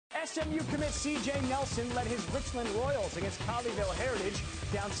SMU commit C.J. Nelson led his Richland Royals against Colleyville Heritage,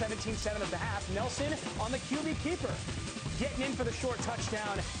 down 17-7 at the half. Nelson on the QB keeper, getting in for the short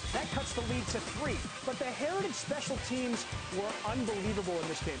touchdown. That cuts the lead to 3. But the Heritage special teams were unbelievable in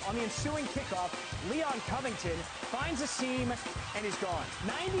this game. On the ensuing kickoff, Leon Covington finds a seam and is gone.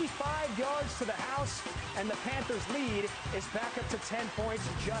 95 yards to the house, and the Panthers' lead is back up to 10 points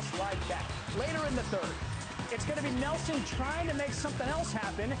just like that. Later in the third, it's going to be Nelson trying to make something else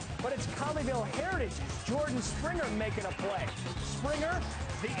happen, but it's Colleyville Heritage, Jordan Springer making a play. Springer,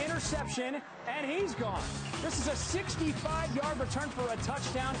 the interception, and he's gone. This is a 65-yard return for a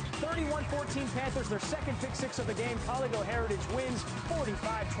touchdown. 31-14 Panthers, their second pick six of the game. Colleyville Heritage wins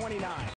 45-29.